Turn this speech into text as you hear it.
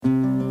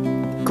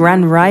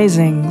Grand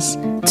risings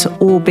to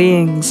all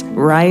beings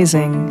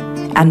rising,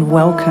 and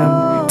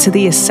welcome to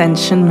the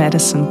Ascension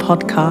Medicine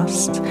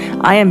Podcast.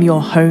 I am your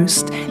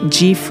host,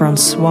 G.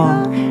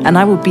 Francois, and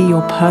I will be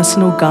your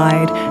personal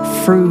guide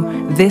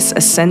through this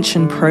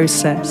ascension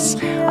process.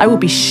 I will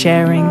be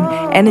sharing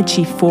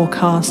energy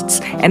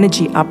forecasts,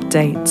 energy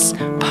updates,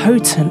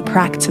 potent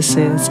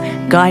practices,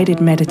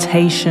 guided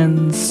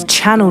meditations,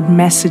 channeled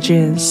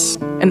messages,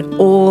 and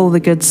all the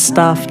good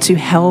stuff to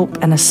help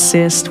and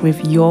assist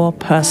with your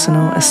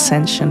personal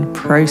ascension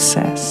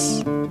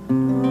process.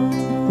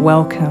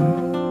 Welcome.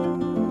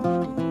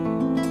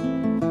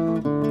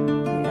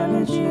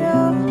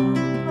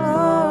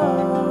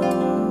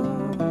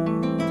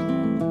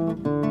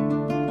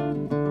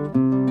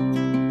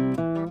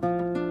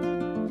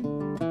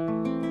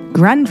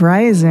 Grand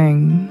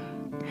Rising.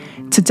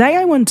 Today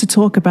I want to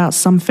talk about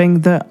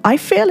something that I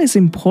feel is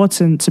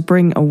important to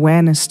bring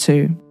awareness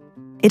to.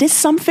 It is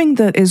something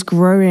that is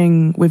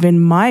growing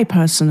within my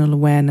personal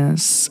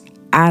awareness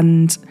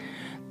and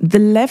the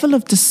level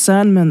of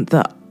discernment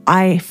that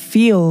I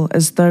feel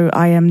as though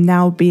I am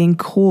now being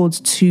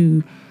called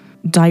to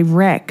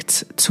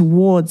direct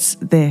towards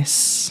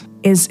this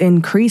is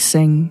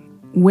increasing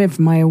with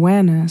my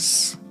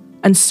awareness.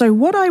 And so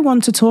what I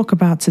want to talk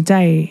about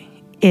today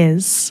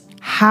is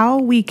how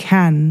we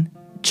can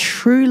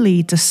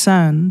truly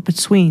discern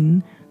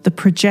between the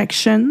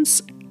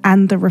projections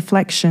and the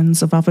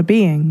reflections of other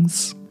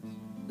beings.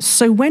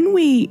 So when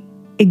we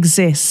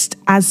exist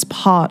as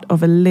part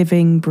of a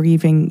living,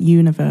 breathing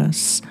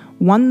universe,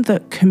 one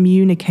that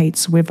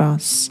communicates with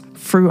us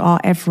through our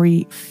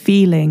every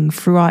feeling,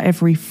 through our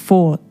every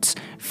thought,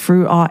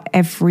 through our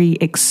every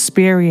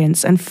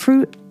experience, and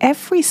through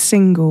every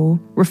single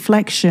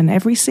reflection,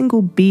 every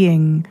single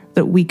being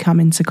that we come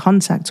into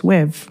contact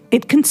with,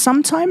 it can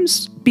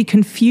sometimes be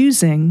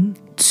confusing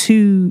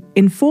to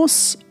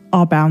enforce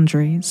our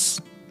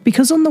boundaries.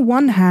 Because on the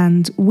one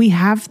hand, we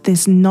have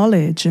this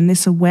knowledge and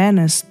this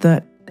awareness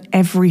that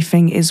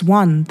everything is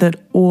one, that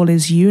all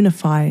is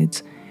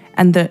unified,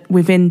 and that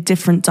within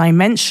different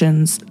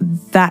dimensions,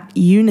 that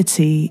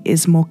unity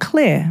is more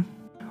clear.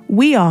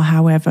 We are,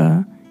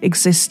 however,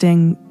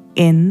 existing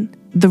in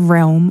the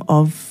realm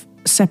of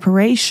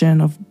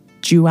separation, of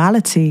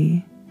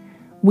duality.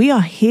 We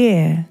are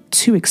here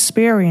to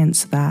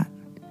experience that.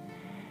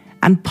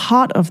 And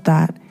part of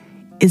that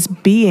is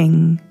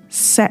being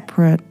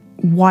separate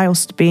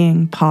whilst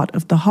being part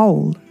of the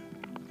whole.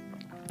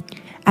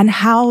 And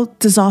how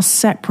does our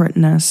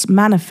separateness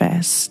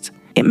manifest?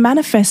 It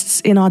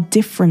manifests in our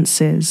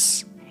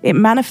differences. It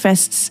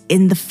manifests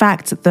in the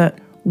fact that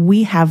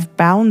we have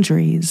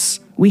boundaries.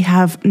 We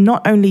have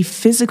not only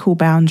physical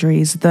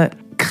boundaries that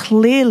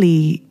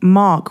clearly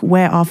mark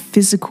where our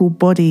physical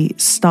body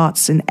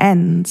starts and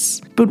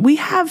ends, but we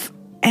have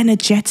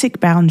energetic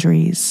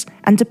boundaries.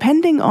 And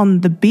depending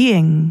on the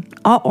being,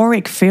 our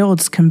auric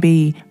fields can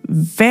be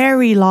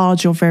very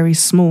large or very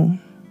small.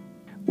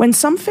 When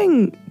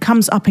something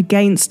comes up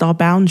against our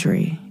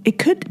boundary, it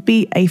could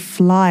be a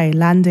fly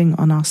landing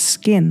on our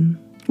skin.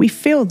 We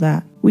feel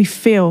that. We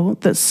feel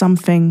that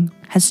something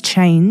has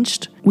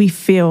changed. We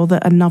feel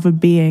that another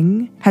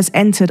being has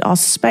entered our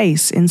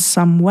space in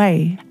some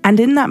way.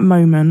 And in that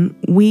moment,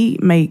 we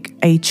make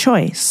a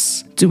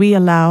choice. Do we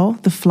allow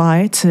the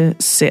fly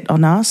to sit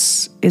on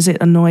us? Is it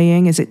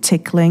annoying? Is it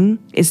tickling?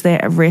 Is there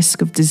a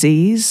risk of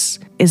disease?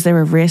 Is there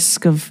a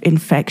risk of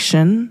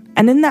infection?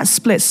 And in that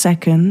split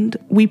second,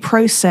 we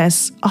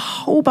process a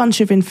whole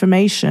bunch of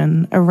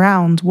information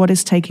around what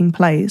is taking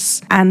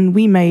place, and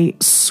we may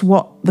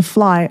swat the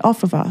fly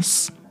off of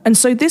us. And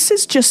so this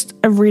is just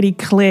a really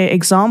clear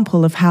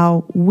example of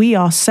how we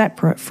are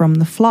separate from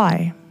the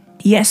fly.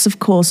 Yes, of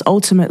course,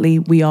 ultimately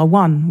we are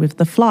one with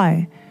the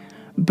fly.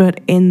 But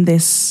in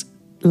this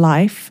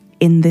life,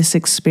 in this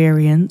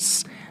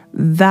experience,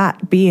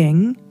 that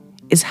being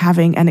is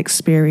having an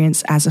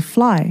experience as a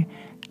fly.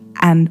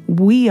 And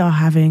we are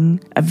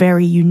having a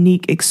very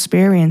unique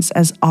experience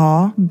as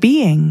our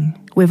being,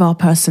 with our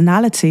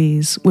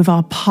personalities, with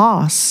our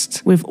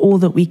past, with all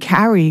that we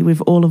carry, with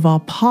all of our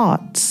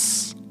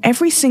parts.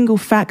 Every single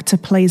factor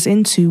plays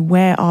into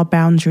where our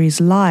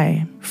boundaries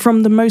lie,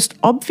 from the most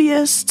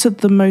obvious to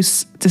the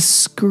most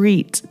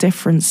discreet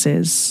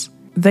differences.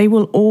 They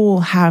will all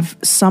have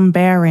some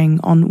bearing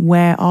on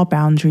where our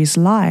boundaries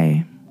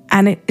lie,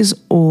 and it is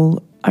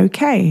all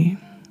okay.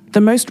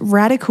 The most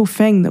radical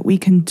thing that we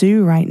can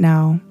do right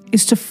now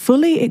is to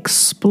fully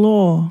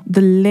explore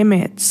the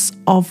limits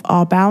of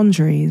our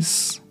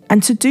boundaries.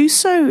 And to do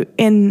so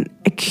in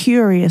a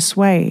curious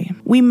way.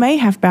 We may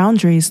have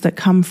boundaries that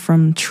come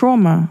from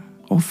trauma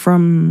or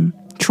from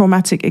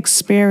traumatic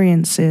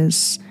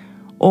experiences,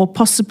 or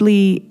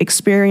possibly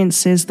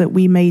experiences that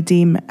we may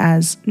deem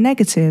as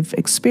negative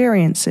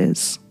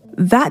experiences.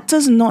 That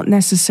does not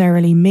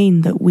necessarily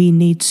mean that we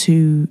need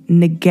to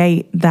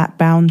negate that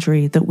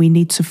boundary, that we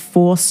need to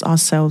force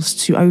ourselves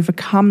to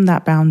overcome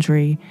that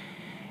boundary,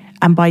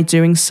 and by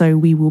doing so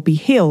we will be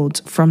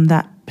healed from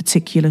that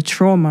particular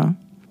trauma.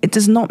 It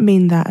does not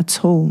mean that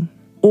at all.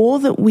 All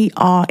that we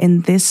are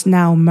in this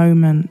now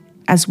moment,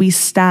 as we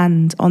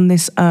stand on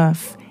this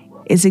earth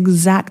is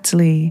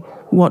exactly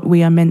what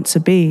we are meant to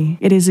be.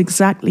 It is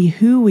exactly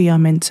who we are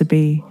meant to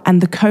be.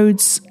 And the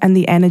codes and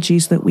the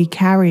energies that we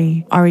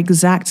carry are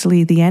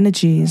exactly the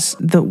energies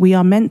that we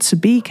are meant to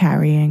be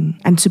carrying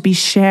and to be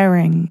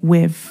sharing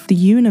with the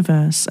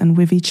universe and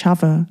with each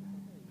other.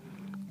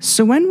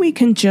 So when we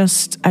can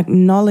just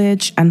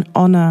acknowledge and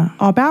honor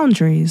our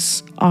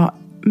boundaries, our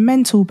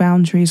mental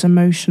boundaries,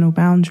 emotional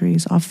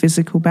boundaries, our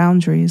physical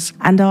boundaries,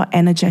 and our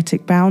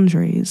energetic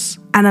boundaries,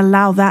 and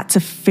allow that to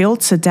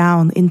filter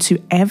down into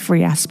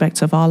every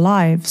aspect of our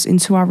lives,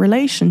 into our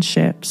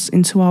relationships,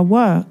 into our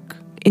work,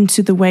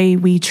 into the way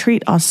we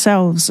treat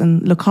ourselves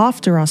and look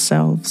after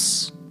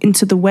ourselves,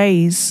 into the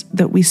ways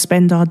that we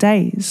spend our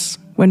days.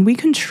 When we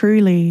can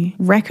truly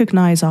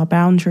recognize our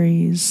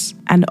boundaries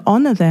and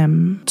honor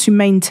them to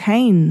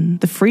maintain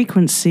the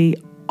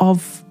frequency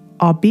of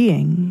our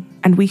being,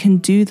 and we can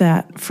do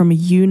that from a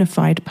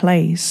unified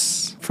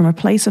place, from a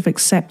place of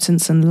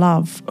acceptance and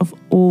love of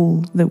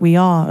all that we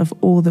are, of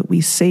all that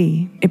we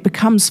see, it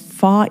becomes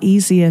far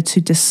easier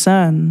to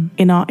discern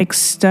in our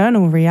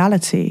external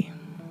reality.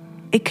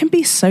 It can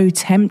be so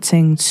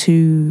tempting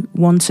to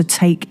want to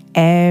take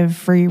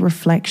every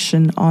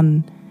reflection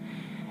on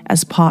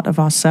as part of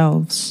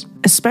ourselves,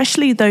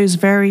 especially those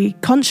very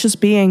conscious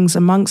beings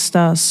amongst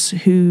us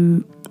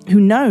who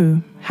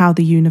know how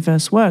the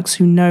universe works,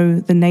 who know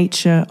the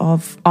nature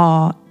of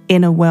our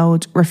inner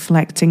world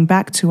reflecting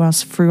back to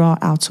us through our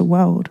outer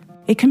world.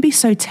 It can be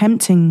so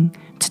tempting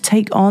to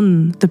take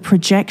on the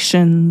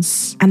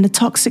projections and the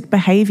toxic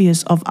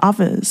behaviors of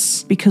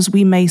others, because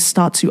we may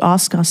start to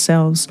ask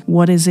ourselves,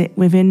 what is it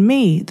within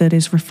me that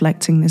is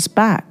reflecting this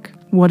back?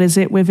 What is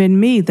it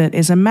within me that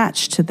is a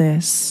match to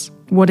this?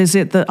 What is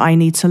it that I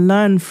need to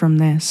learn from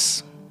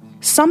this?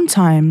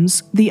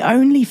 Sometimes the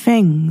only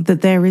thing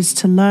that there is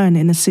to learn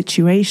in a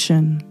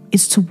situation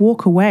is to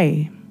walk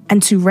away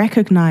and to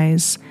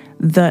recognize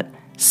that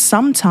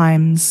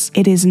sometimes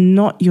it is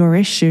not your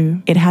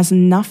issue. It has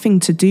nothing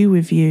to do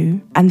with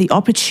you. And the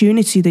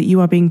opportunity that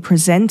you are being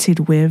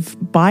presented with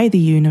by the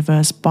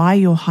universe, by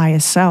your higher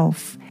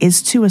self,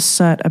 is to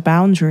assert a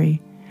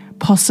boundary.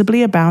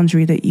 Possibly a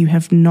boundary that you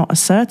have not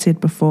asserted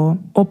before,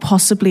 or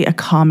possibly a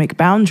karmic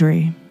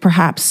boundary.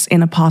 Perhaps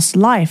in a past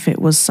life it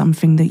was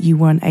something that you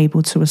weren't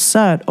able to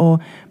assert, or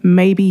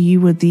maybe you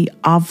were the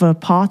other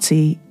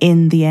party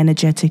in the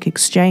energetic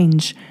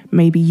exchange.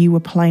 Maybe you were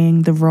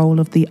playing the role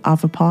of the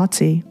other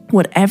party.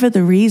 Whatever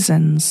the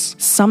reasons,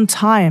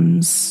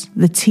 sometimes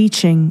the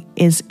teaching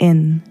is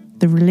in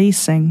the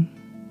releasing.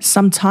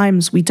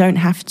 Sometimes we don't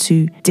have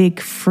to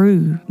dig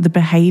through the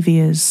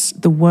behaviors,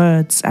 the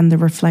words, and the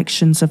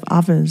reflections of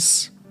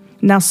others.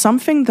 Now,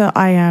 something that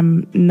I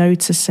am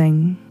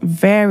noticing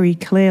very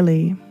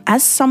clearly,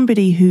 as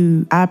somebody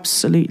who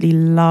absolutely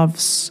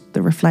loves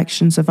the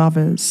reflections of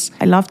others,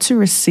 I love to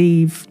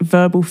receive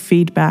verbal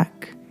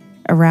feedback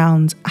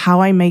around how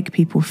I make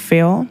people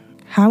feel,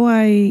 how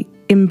I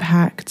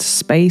impact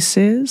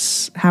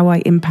spaces, how I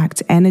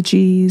impact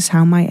energies,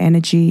 how my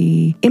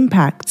energy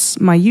impacts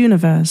my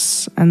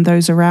universe and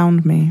those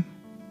around me,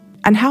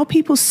 and how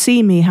people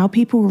see me, how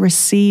people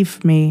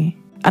receive me.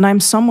 And I'm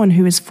someone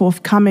who is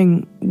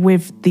forthcoming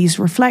with these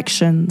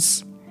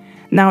reflections.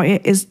 Now,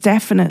 it is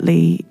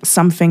definitely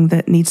something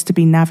that needs to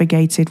be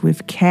navigated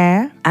with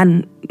care,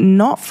 and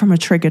not from a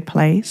triggered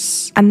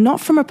place, and not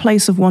from a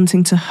place of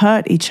wanting to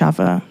hurt each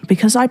other.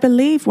 Because I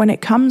believe when it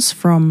comes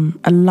from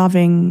a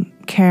loving,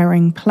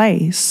 caring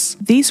place,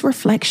 these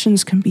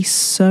reflections can be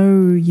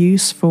so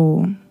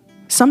useful.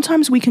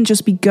 Sometimes we can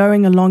just be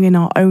going along in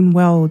our own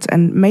world,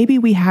 and maybe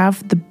we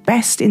have the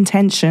best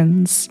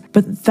intentions,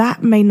 but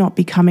that may not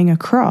be coming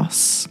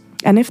across.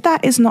 And if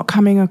that is not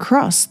coming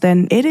across,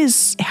 then it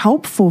is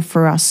helpful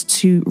for us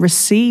to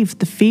receive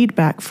the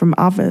feedback from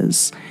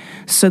others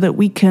so that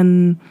we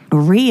can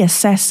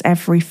reassess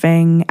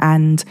everything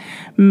and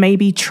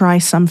maybe try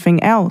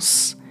something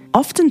else.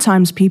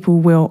 Oftentimes people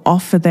will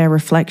offer their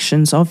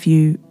reflections of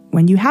you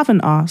when you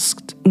haven't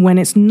asked, when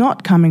it's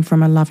not coming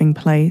from a loving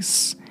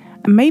place,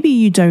 and maybe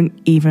you don't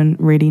even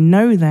really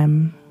know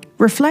them.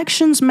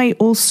 Reflections may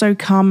also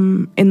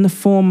come in the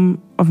form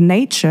of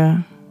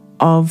nature,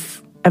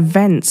 of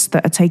events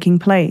that are taking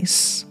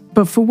place.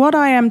 But for what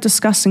I am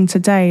discussing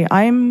today,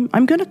 I'm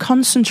going to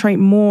concentrate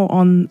more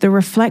on the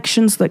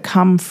reflections that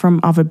come from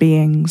other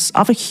beings,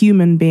 other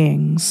human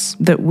beings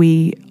that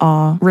we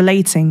are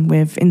relating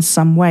with in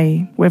some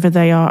way, whether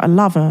they are a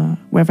lover,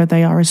 whether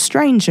they are a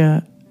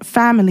stranger,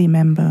 family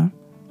member,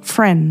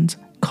 friend,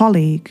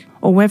 colleague,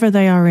 or whether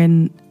they are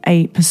in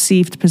a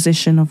perceived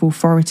position of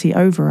authority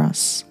over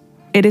us.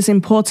 It is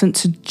important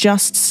to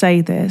just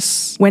say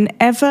this.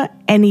 Whenever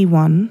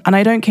anyone, and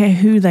I don't care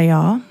who they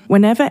are,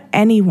 whenever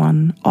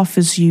anyone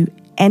offers you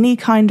any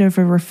kind of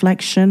a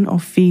reflection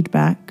or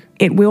feedback,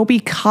 it will be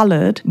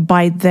colored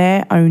by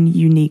their own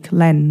unique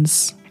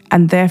lens.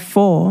 And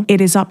therefore,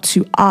 it is up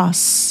to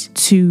us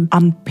to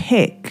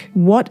unpick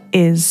what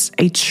is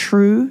a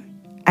true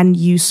and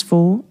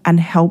useful and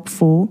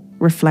helpful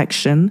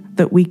reflection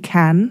that we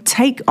can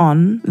take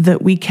on,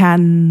 that we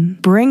can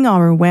bring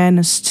our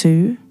awareness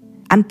to,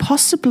 and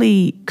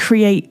possibly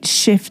create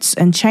shifts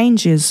and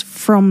changes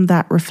from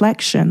that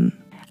reflection.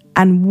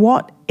 And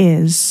what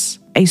is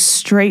a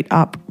straight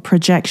up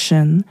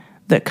projection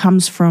that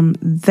comes from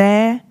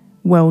their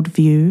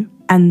worldview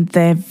and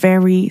their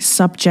very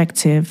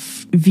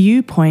subjective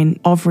viewpoint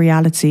of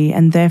reality,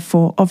 and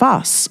therefore of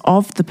us,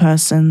 of the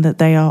person that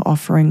they are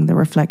offering the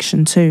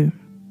reflection to.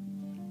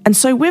 And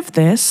so with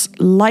this,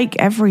 like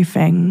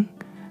everything,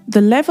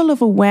 the level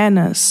of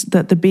awareness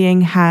that the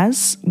being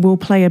has will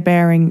play a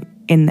bearing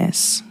in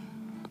this.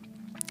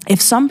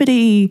 If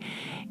somebody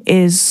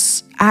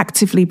is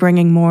actively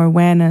bringing more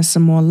awareness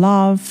and more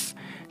love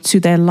to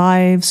their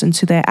lives and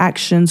to their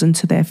actions and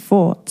to their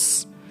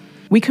thoughts,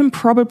 we can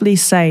probably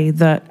say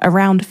that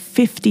around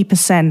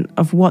 50%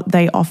 of what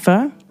they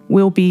offer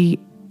will be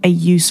a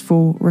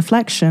useful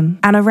reflection,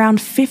 and around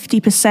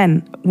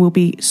 50% will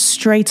be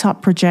straight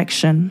up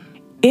projection.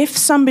 If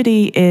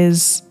somebody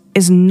is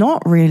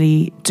not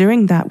really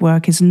doing that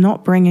work, is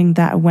not bringing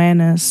that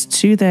awareness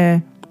to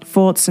their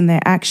thoughts and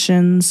their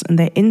actions and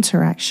their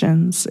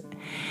interactions,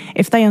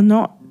 if they are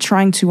not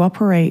trying to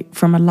operate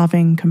from a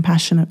loving,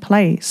 compassionate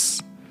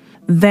place,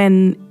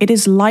 then it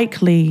is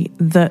likely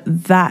that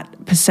that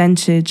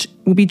percentage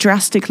will be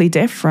drastically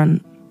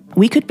different.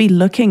 We could be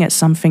looking at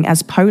something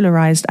as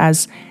polarized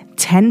as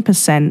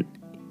 10%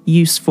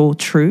 useful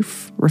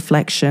truth,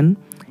 reflection,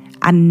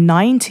 and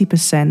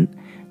 90%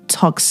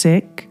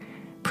 toxic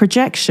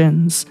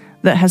projections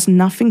that has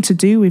nothing to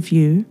do with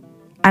you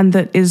and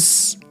that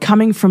is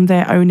coming from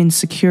their own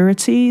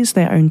insecurities,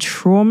 their own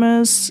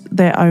traumas,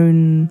 their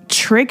own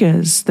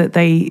triggers that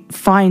they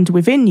find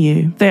within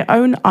you, their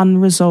own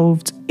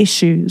unresolved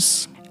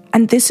issues.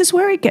 And this is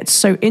where it gets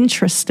so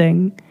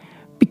interesting,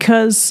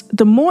 because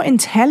the more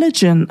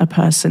intelligent a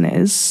person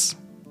is,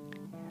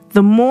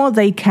 the more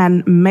they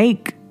can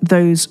make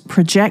those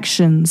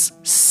projections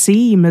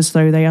seem as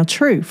though they are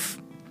truth,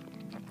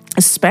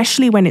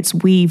 especially when it's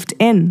weaved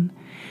in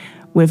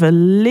with a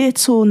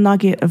little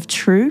nugget of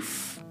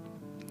truth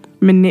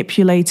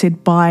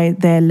manipulated by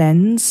their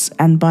lens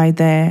and by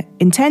their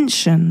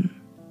intention.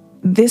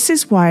 This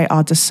is why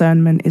our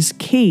discernment is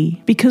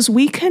key, because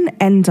we can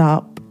end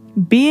up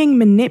being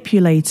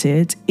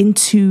manipulated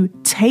into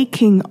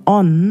taking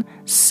on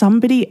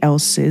somebody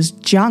else's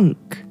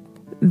junk.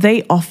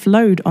 They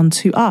offload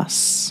onto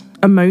us.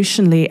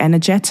 Emotionally,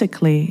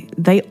 energetically,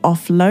 they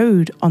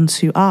offload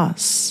onto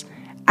us.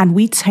 And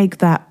we take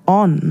that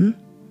on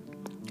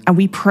and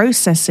we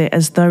process it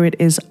as though it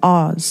is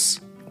ours,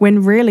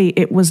 when really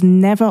it was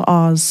never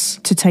ours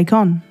to take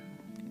on.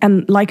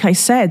 And like I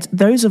said,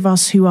 those of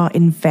us who are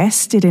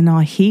invested in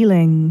our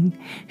healing,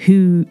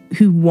 who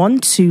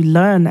want to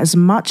learn as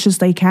much as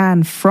they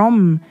can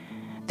from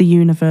the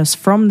universe,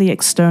 from the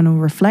external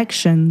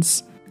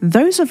reflections,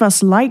 those of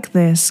us like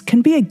this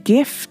can be a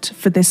gift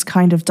for this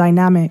kind of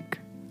dynamic,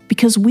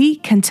 because we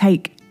can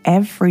take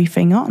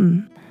everything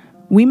on.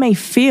 We may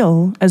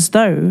feel as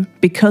though,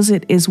 because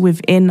it is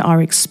within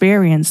our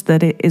experience,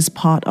 that it is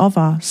part of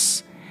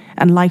us.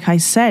 And like I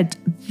said,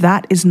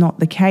 that is not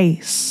the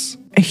case.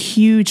 A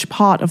huge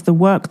part of the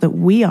work that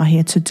we are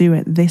here to do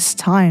at this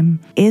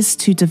time is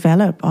to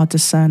develop our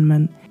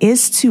discernment,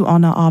 is to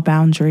honor our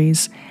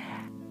boundaries,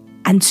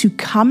 and to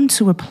come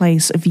to a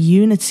place of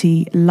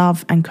unity,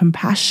 love, and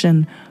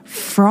compassion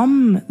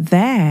from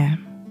there,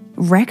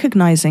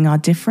 recognizing our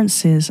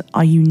differences,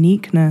 our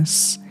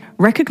uniqueness,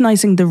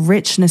 recognizing the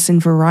richness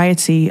and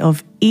variety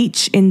of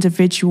each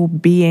individual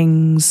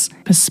being's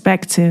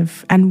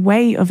perspective and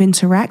way of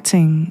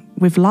interacting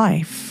with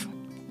life,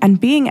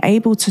 and being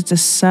able to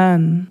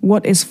discern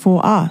what is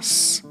for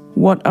us,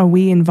 what are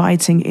we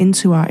inviting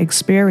into our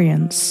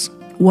experience,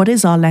 what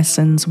is our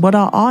lessons, what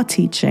are our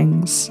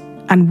teachings,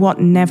 and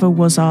what never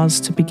was ours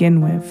to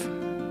begin with.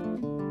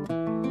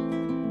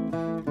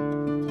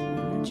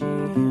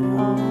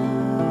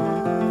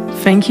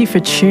 Thank you for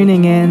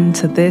tuning in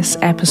to this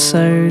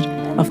episode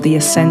of the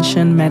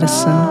Ascension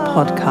Medicine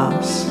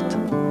podcast.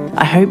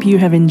 I hope you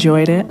have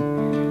enjoyed it.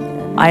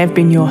 I have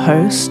been your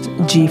host,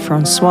 G.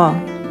 Francois.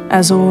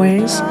 As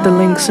always, the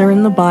links are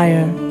in the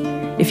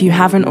bio. If you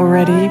haven't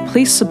already,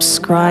 please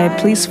subscribe,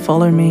 please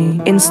follow me.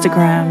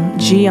 Instagram,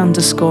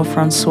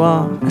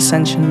 G_Francois,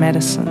 Ascension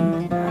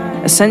Medicine.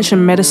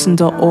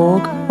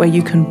 AscensionMedicine.org, where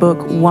you can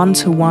book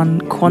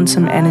one-to-one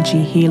quantum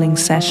energy healing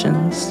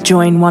sessions.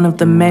 Join one of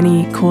the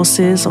many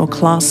courses or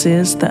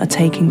classes that are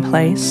taking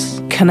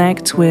place.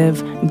 Connect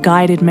with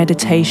guided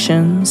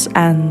meditations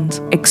and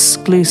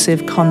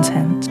exclusive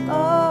content.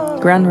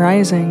 Grand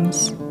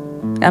risings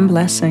and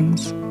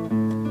blessings.